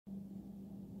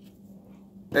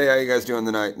Hey, how you guys doing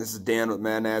tonight? This is Dan with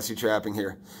Mad Nasty Trapping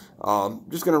here.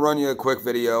 Just gonna run you a quick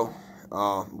video.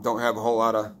 Don't have a whole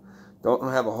lot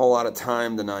of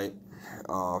time tonight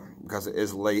because it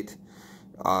is late.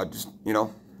 Want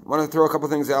to throw a couple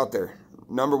things out there.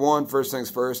 Number one, first things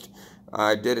first.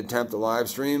 I did attempt a live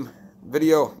stream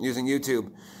video using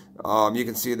YouTube. You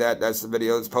can see that's the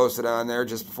video that's posted on there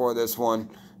just before this one.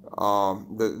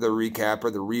 The recap or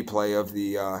the replay of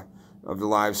the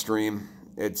live stream.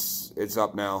 It's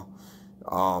up now.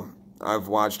 I've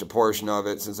watched a portion of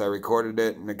it since I recorded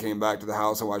it, and I came back to the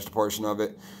house. I watched a portion of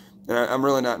it, and I'm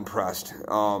really not impressed.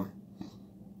 And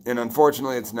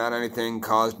unfortunately, it's not anything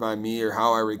caused by me or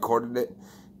how I recorded it.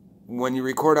 When you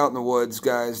record out in the woods,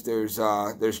 guys, there's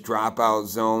dropout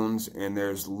zones and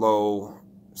there's low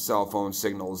cell phone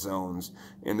signal zones,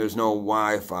 and there's no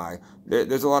Wi-Fi.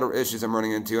 There's a lot of issues I'm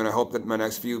running into, and I hope that my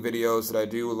next few videos that I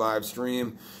do live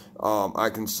stream, I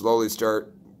can slowly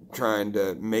start trying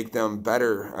to make them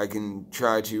better. I can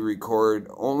try to record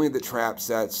only the trap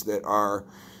sets that are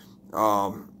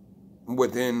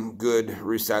within good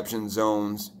reception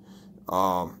zones,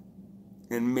 and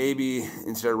maybe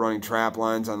instead of running trap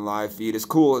lines on live feed, as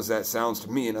cool as that sounds to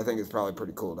me, and I think it's probably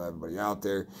pretty cool to everybody out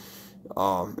there,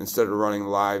 instead of running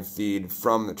live feed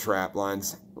from the trap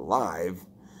lines live,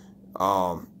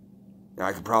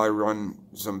 I could probably run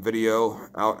some video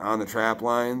out on the trap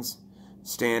lines,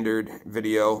 standard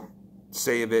video,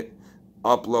 save it,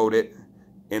 upload it,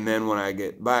 and then when I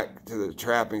get back to the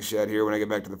trapping shed here, when I get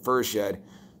back to the fur shed,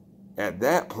 at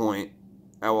that point,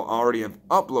 I will already have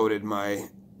uploaded my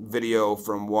video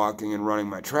from walking and running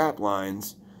my trap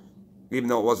lines. Even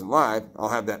though it wasn't live, I'll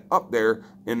have that up there,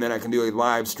 and then I can do a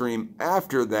live stream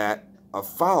after that, a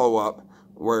follow-up,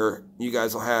 where you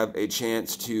guys will have a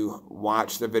chance to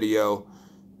watch the video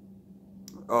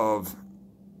of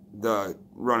the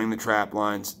running the trap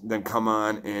lines, then come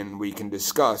on and we can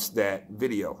discuss that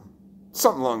video.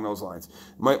 Something along those lines.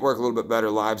 Might work a little bit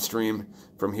better live stream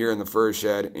from here in the fur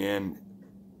shed and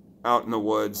out in the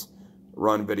woods,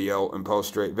 run video and post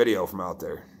straight video from out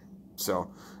there.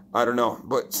 So, I don't know,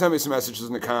 but send me some messages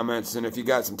in the comments, and if you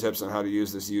got some tips on how to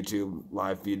use this YouTube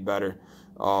live feed better,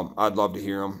 I'd love to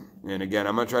hear them. And again,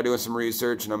 I'm going to try doing some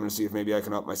research, and I'm going to see if maybe I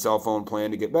can up my cell phone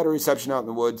plan to get better reception out in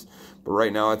the woods. But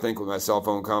right now, I think with my cell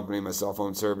phone company, my cell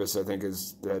phone service, I think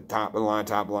is the top of the line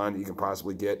that you can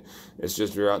possibly get. It's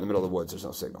just you're out in the middle of the woods, there's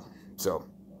no signal. So,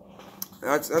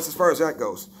 that's as far as that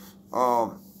goes.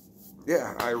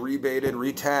 Yeah, I rebaited,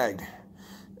 retagged.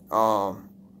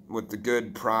 With the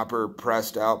good, proper,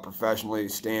 pressed out, professionally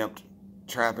stamped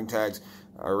trapping tags.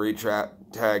 I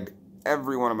tagged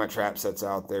every one of my trap sets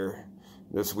out there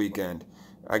this weekend.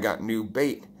 I got new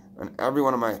bait on every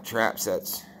one of my trap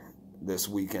sets this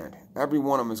weekend. Every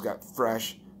one of them has got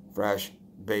fresh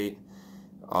bait.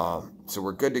 So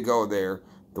we're good to go there.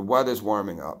 The weather's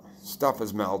warming up. Stuff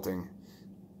is melting.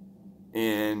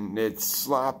 And it's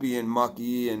sloppy and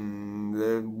mucky, and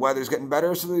the weather's getting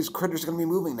better, so these critters are going to be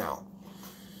moving now.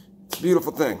 It's a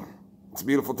beautiful thing. It's a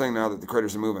beautiful thing now that the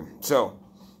critters are moving. So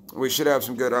we should have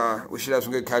some good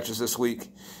catches this week.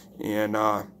 And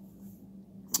I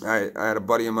had a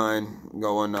buddy of mine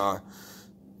go and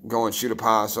shoot a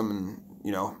possum,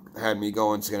 and had me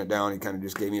go and skin it down. He kind of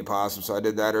just gave me a possum, so I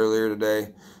did that earlier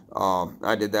today.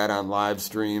 I did that on live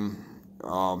stream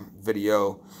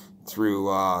video through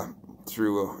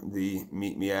the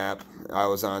Meet Me app. I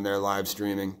was on there live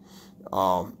streaming.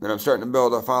 And I'm starting to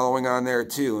build a following on there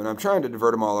too, and I'm trying to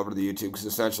divert them all over to the YouTube, because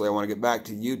essentially I want to get back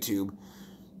to YouTube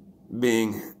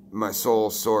being my sole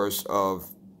source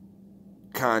of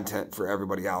content for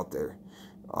everybody out there.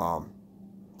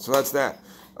 So that's that.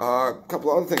 A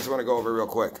couple other things I want to go over real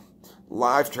quick.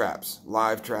 Live traps.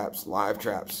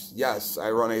 Yes,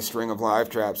 I run a string of live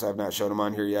traps. I have not shown them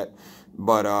on here yet.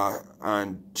 But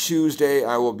on Tuesday,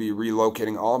 I will be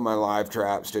relocating all of my live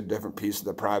traps to a different piece of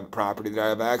the private property that I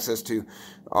have access to.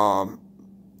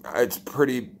 It's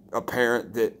pretty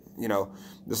apparent that,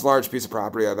 this large piece of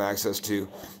property I have access to,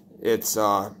 it's,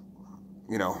 I've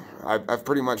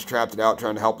pretty much trapped it out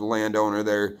trying to help the landowner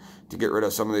there to get rid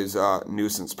of some of these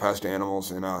nuisance pest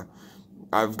animals. And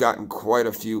I've gotten quite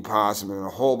a few possum and a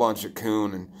whole bunch of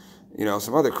coon and,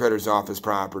 some other critters off his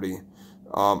property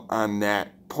on that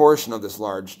portion of this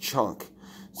large chunk.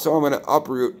 So I'm going to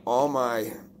uproot all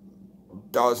my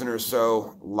dozen or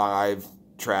so live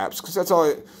traps, because that's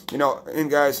all,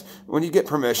 and guys, when you get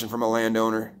permission from a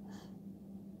landowner,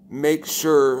 make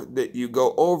sure that you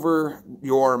go over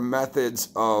your methods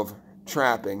of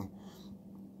trapping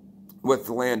with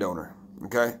the landowner,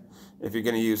 okay? If you're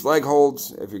going to use leg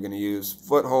holds, if you're going to use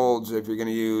foot holds, if you're going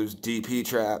to use DP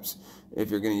traps, if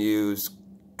you're going to use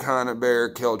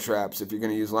conibear kill traps, if you're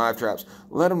going to use live traps,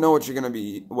 let them know what you're going to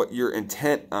be, what your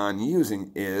intent on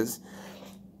using is,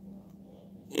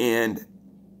 and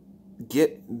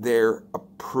get their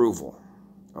approval.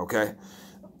 Okay,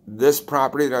 this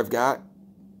property that I've got,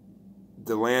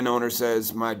 the landowner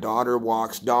says my daughter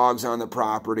walks dogs on the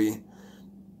property.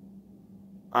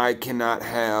 I cannot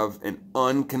have an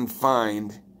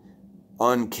unconfined,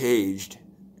 uncaged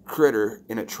critter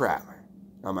in a trap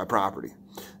on my property.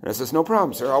 And I says, no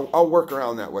problem, sir. I'll work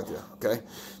around that with you. Okay.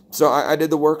 So I did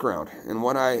the workaround. And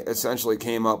what I essentially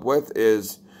came up with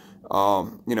is,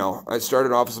 you know, I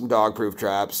started off with some dog-proof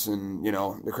traps, and, you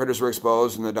know, the critters were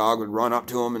exposed, and the dog would run up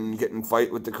to them and get in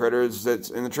fight with the critters that's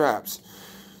in the traps.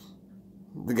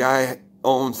 The guy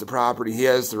owns the property. He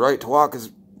has the right to walk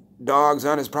his dogs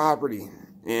on his property,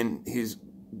 and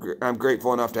I'm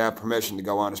grateful enough to have permission to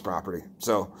go on his property.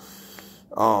 So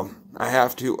I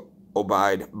have to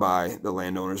abide by the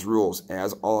landowner's rules,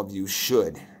 as all of you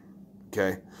should.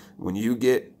 Okay, when you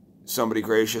get somebody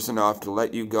gracious enough to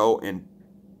let you go and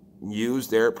use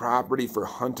their property for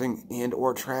hunting and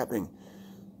or trapping,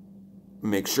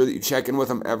 make sure that you check in with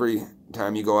them every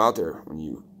time you go out there. When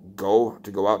you go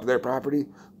out to their property,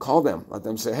 call them, let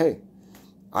them say, hey,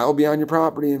 I'll be on your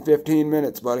property in 15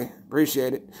 minutes, buddy,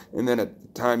 appreciate it. And then at the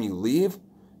time you leave,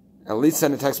 at least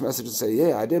send a text message and say,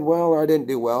 yeah, I did well or I didn't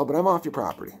do well, but I'm off your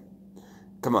property.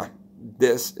 Come on,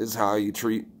 this is how you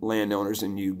treat landowners,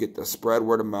 and you get to spread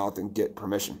word of mouth and get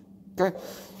permission. Okay,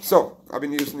 so I've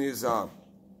been using these, I'm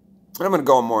going to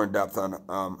go more in depth on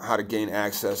how to gain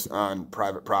access on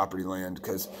private property land,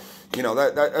 because, you know,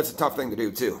 that's a tough thing to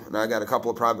do too. And I got a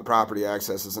couple of private property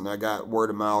accesses, and I got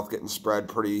word of mouth getting spread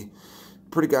pretty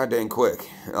goddamn quick.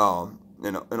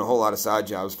 And a whole lot of side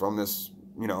jobs from this,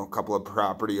 you know, couple of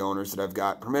property owners that I've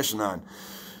got permission on.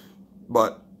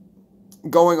 But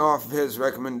going off of his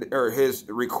his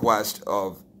request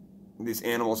of these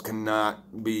animals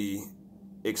cannot be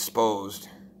exposed,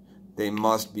 they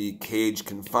must be cage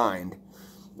confined.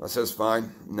 I says,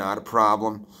 fine, not a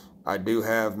problem. I do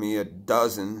have me a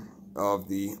dozen of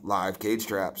the live cage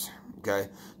traps. Okay,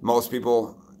 most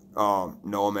people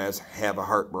know them as Have a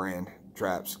Heart brand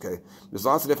traps. Okay, there's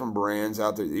lots of different brands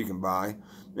out there that you can buy,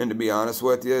 and to be honest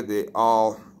with you, they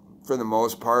all, for the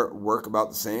most part, work about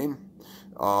the same.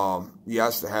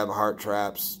 Yes, the Have a Heart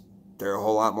traps, they're a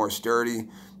whole lot more sturdy.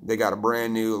 They got a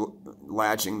brand new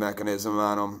latching mechanism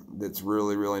on them that's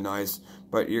really, really nice,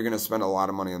 but you're going to spend a lot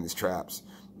of money on these traps.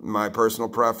 My personal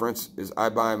preference is I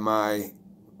buy my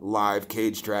live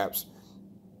cage traps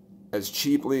as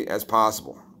cheaply as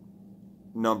possible.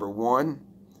 Number one,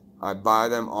 I buy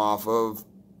them off of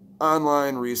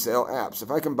online resale apps.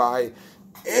 If I can buy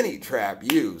any trap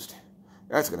used,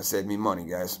 that's going to save me money,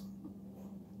 guys.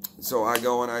 So I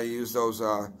go and I use those,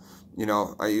 you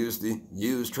know, I use the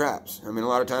used traps. I mean, a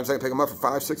lot of times I can pick them up for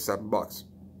 $5, $6, $7.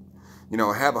 You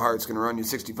know, Have a Heart's going to run you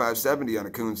 $65, $70 on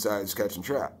a coon size catch and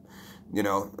trap. You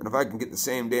know, and if I can get the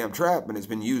same damn trap and it's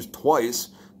been used twice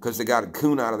because they got a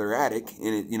coon out of their attic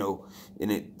and it, you know,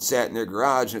 and it sat in their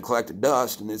garage and it collected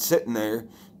dust and it's sitting there,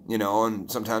 you know, and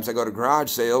sometimes I go to garage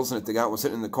sales, and if they got one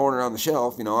sitting in the corner on the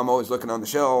shelf, you know, I'm always looking on the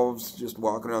shelves, just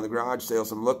walking around the garage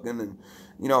sales and looking, and,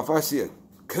 you know, if I see a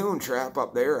coon trap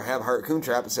up there, or Have a Heart coon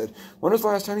trap, and said, when was the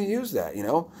last time you used that, you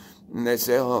know? And they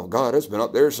say, oh, God, it's been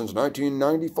up there since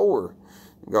 1994.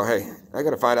 I go, hey, I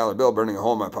got a $5 bill burning a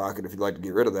hole in my pocket if you'd like to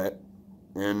get rid of that.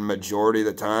 And majority of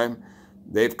the time,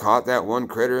 they've caught that one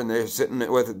critter, and they're sitting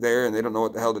with it there, and they don't know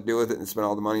what the hell to do with it, and spend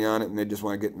all the money on it, and they just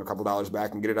want to get a couple dollars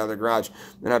back and get it out of their garage.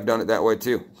 And I've done it that way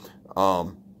too.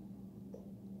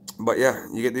 But yeah,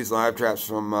 you get these live traps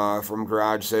from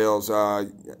garage sales.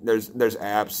 There's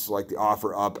apps like the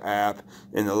OfferUp app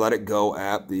and the Let It Go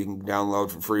app that you can download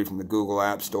for free from the Google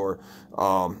App Store.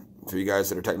 For you guys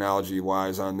that are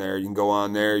technology-wise on there, you can go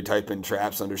on there, you type in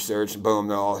traps under search, and boom,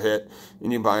 they'll all hit,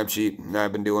 and you can buy them cheap. And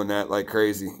I've been doing that like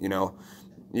crazy, you know.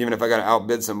 Even if I got to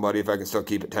outbid somebody, if I can still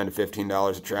keep it $10 to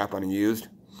 $15 a trap on a used,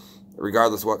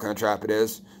 regardless of what kind of trap it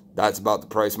is, that's about the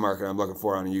price market I'm looking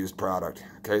for on a used product.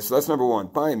 Okay, so that's number one.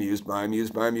 Buy them used, buy them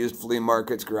used, buy them used, flea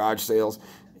markets, garage sales,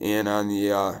 and on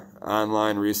the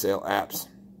online resale apps.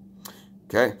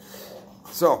 Okay,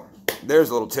 so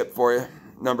there's a little tip for you.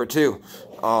 Number two,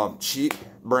 cheap,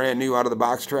 brand new out of the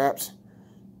box traps.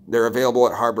 They're available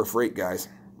at Harbor Freight, guys.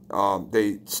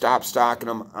 They stopped stocking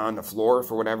them on the floor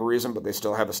for whatever reason, but they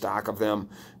still have a stock of them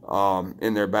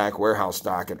in their back warehouse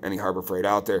stock at any Harbor Freight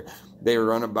out there. They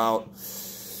run about,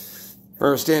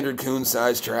 for a standard coon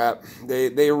size trap,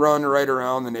 they run right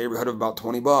around the neighborhood of about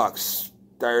 $20.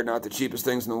 They're not the cheapest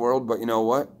things in the world, but you know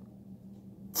what?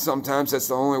 Sometimes that's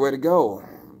the only way to go.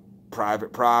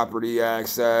 private property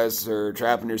access or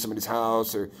trapping near somebody's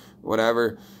house or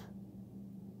whatever,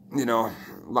 you know,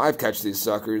 live catch these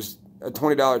suckers. A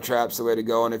 $20 trap's the way to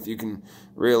go, and if you can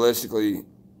realistically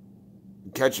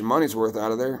catch your money's worth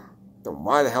out of there, then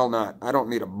why the hell not? I don't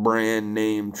need a brand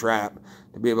name trap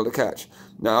to be able to catch.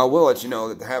 Now, I will let you know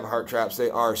that the Havahart traps,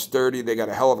 they are sturdy. They got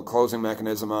a hell of a closing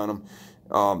mechanism on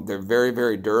them. They're very,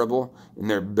 very durable, and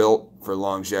they're built for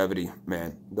longevity,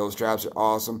 man. Those traps are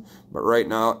awesome. But right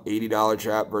now, $80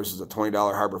 trap versus a $20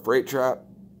 Harbor Freight trap.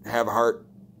 Havahart,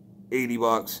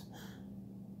 $80.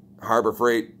 Harbor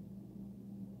Freight,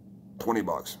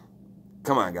 $20.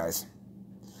 Come on, guys.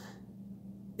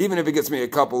 Even if it gets me a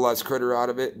couple less critter out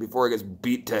of it before it gets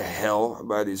beat to hell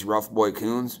by these rough boy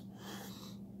coons,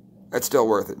 that's still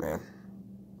worth it, man.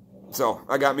 So,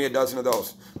 I got me a dozen of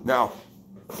those. Now,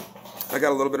 I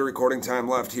got a little bit of recording time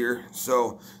left here.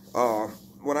 So,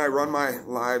 when I run my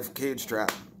live cage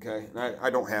trap, okay, and I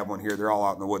don't have one here. They're all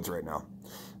out in the woods right now.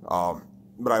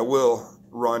 But I will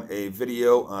run a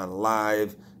video on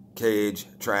live cage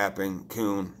trapping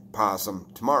coon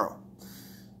possum tomorrow.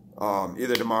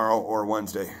 Either tomorrow or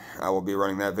Wednesday, I will be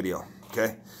running that video.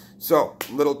 Okay, so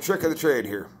little trick of the trade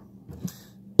here.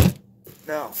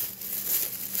 Now,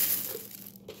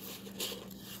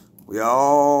 we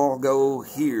all go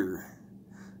here.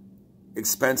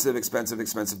 Expensive, expensive,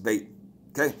 expensive bait.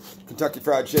 Okay, Kentucky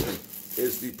Fried Chicken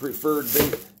is the preferred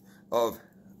bait of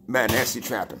Mad Nasty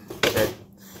Trapping. Okay,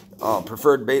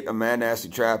 preferred bait of Mad Nasty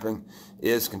Trapping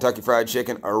is Kentucky Fried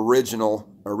Chicken original.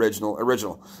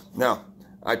 Now,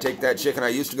 I take that chicken, I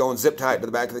used to go and zip tie it to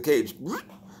the back of the cage.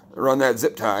 Run that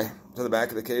zip tie to the back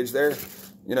of the cage there,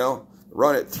 you know,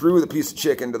 run it through the piece of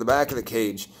chicken to the back of the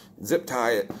cage, zip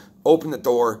tie it, open the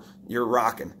door, you're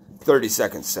rocking. 30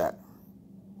 seconds set.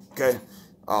 Okay?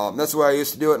 That's the way I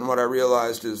used to do it, and what I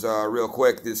realized is, real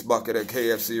quick, this bucket at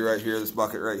KFC right here, this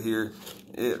bucket right here,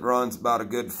 it runs about a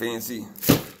good fancy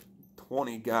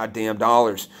 $20 goddamn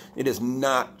dollars. It is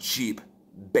not cheap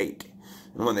bait.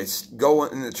 And when they go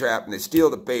in the trap and they steal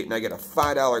the bait and I get a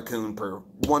 $5 coon per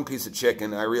one piece of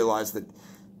chicken, I realize that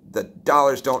the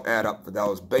dollars don't add up for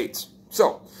those baits.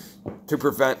 So, to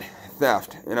prevent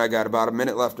theft, and I got about a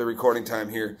minute left of recording time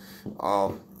here,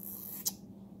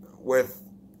 with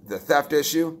the theft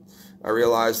issue, I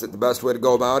realized that the best way to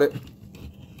go about it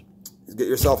is get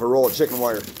yourself a roll of chicken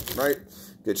wire, right?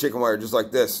 Get chicken wire just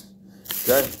like this,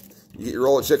 okay? You get your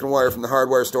roll of chicken wire from the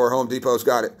hardware store. Home Depot's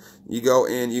got it. You go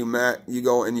and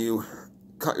you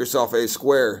cut yourself a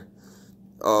square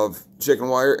of chicken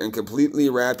wire and completely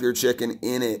wrap your chicken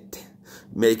in it,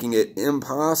 making it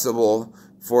impossible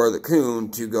for the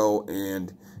coon to go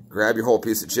and grab your whole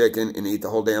piece of chicken and eat the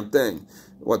whole damn thing.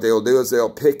 What they'll do is they'll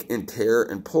pick and tear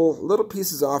and pull little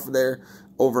pieces off of there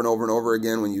over and over and over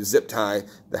again when you zip tie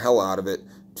the hell out of it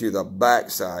to the back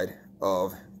side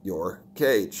of your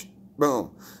cage.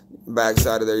 Boom. Back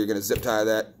side of there, you're going to zip tie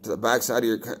that to the back side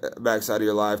of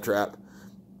your live trap.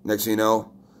 Next thing you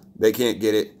know, they can't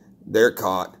get it. They're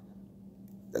caught.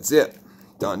 That's it.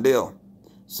 Done deal.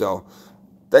 So,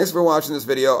 thanks for watching this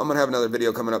video. I'm going to have another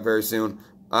video coming up very soon.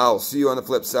 I'll see you on the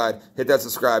flip side. Hit that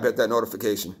subscribe. Hit that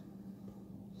notification.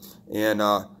 And,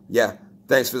 yeah,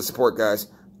 thanks for the support, guys.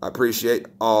 I appreciate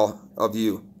all of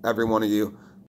you, every one of you.